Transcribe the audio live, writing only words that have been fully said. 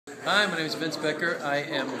Hi, my name is Vince Becker. I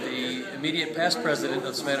am the immediate past president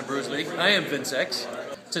of Savannah Brewers League. I am Vince X.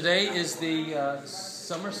 Today is the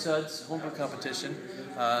Summer Suds Homebrew competition.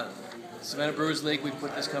 Savannah Brewers League, we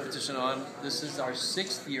put this competition on. This is our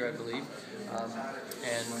 6th year, I believe.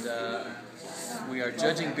 We are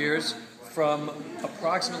judging beers from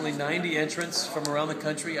approximately 90 entrants from around the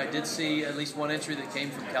country. I did see at least one entry that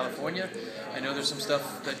came from California. I know there's some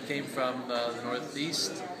stuff that came from the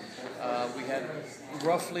Northeast. We had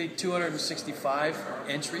roughly 265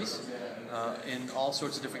 entries in all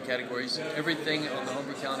sorts of different categories. Everything on the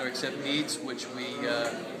homebrew calendar except meads, which we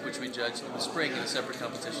judge in the spring in a separate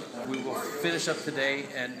competition. We will finish up today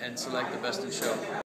and select the best in show.